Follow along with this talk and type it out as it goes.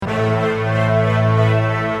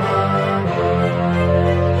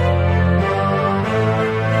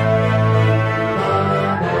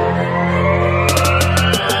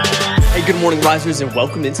Good morning, risers, and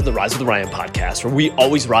welcome into the Rise with Ryan podcast, where we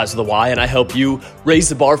always rise with a Y, and I help you raise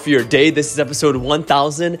the bar for your day. This is episode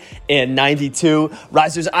 1092.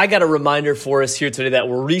 Risers, I got a reminder for us here today that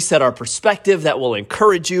will reset our perspective, that will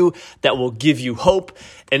encourage you, that will give you hope.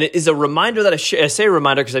 And it is a reminder that I say a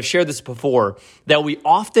reminder because I've shared this before, that we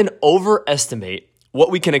often overestimate what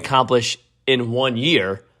we can accomplish in 1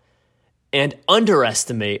 year and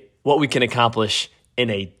underestimate what we can accomplish in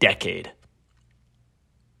a decade.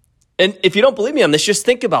 And if you don't believe me on this, just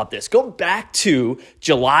think about this. Go back to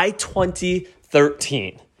July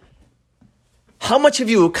 2013. How much have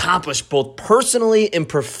you accomplished both personally and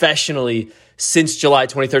professionally since July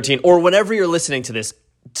 2013? Or whenever you're listening to this,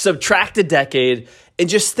 subtract a decade and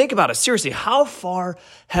just think about it. Seriously, how far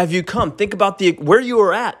have you come? Think about where you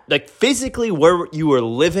were at, like physically where you were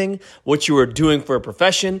living, what you were doing for a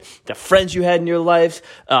profession, the friends you had in your life,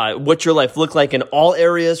 what your life looked like in all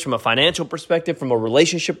areas, from a financial perspective, from a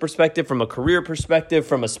relationship perspective, from a career perspective,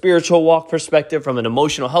 from a spiritual walk perspective, from an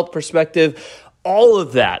emotional health perspective, all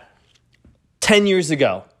of that 10 years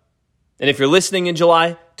ago. And if you're listening in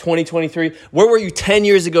July 2023, where were you 10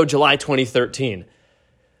 years ago, July 2013?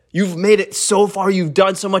 You've made it so far. You've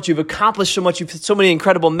done so much. You've accomplished so much. You've had so many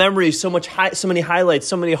incredible memories, so many highlights,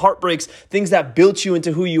 so many heartbreaks, things that built you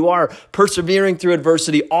into who you are, persevering through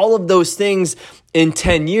adversity, all of those things in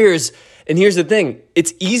 10 years. And here's the thing.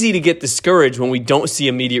 It's easy to get discouraged when we don't see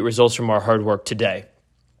immediate results from our hard work today.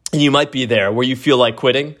 And you might be there where you feel like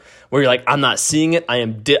quitting, where you're like, I'm not seeing it.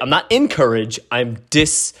 I'm not encouraged. I'm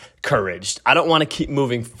discouraged. I don't want to keep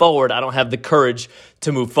moving forward. I don't have the courage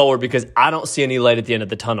to move forward because I don't see any light at the end of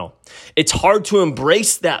the tunnel. It's hard to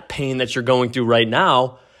embrace that pain that you're going through right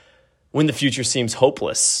now when the future seems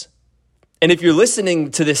hopeless. And if you're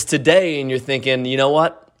listening to this today and you're thinking, you know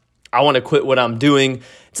what? I want to quit what I'm doing.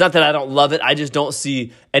 It's not that I don't love it. I just don't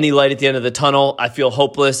see any light at the end of the tunnel. I feel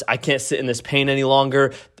hopeless. I can't sit in this pain any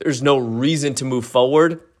longer. There's no reason to move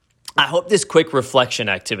forward. I hope this quick reflection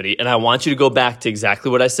activity, and I want you to go back to exactly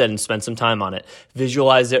what I said and spend some time on it.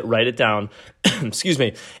 Visualize it, write it down, excuse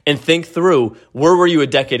me, and think through, where were you a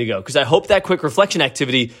decade ago? Because I hope that quick reflection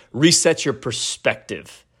activity resets your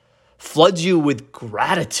perspective, floods you with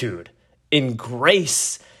gratitude and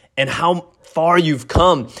grace and how far you've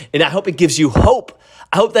come. And I hope it gives you hope.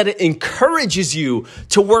 I hope that it encourages you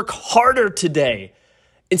to work harder today.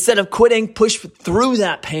 Instead of quitting, push through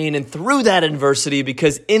that pain and through that adversity,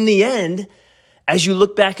 because in the end, as you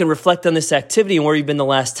look back and reflect on this activity and where you've been the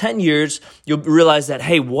last 10 years, you'll realize that,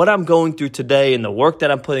 hey, what I'm going through today and the work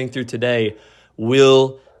that I'm putting through today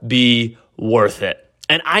will be worth it.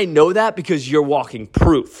 And I know that because you're walking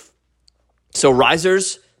proof. So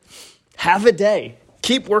risers, have a day.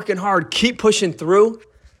 Keep working hard. Keep pushing through.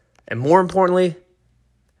 And more importantly,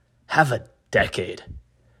 have a decade.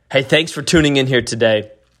 Hey, thanks for tuning in here today.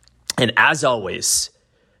 And as always,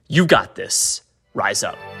 you got this. Rise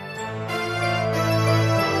up.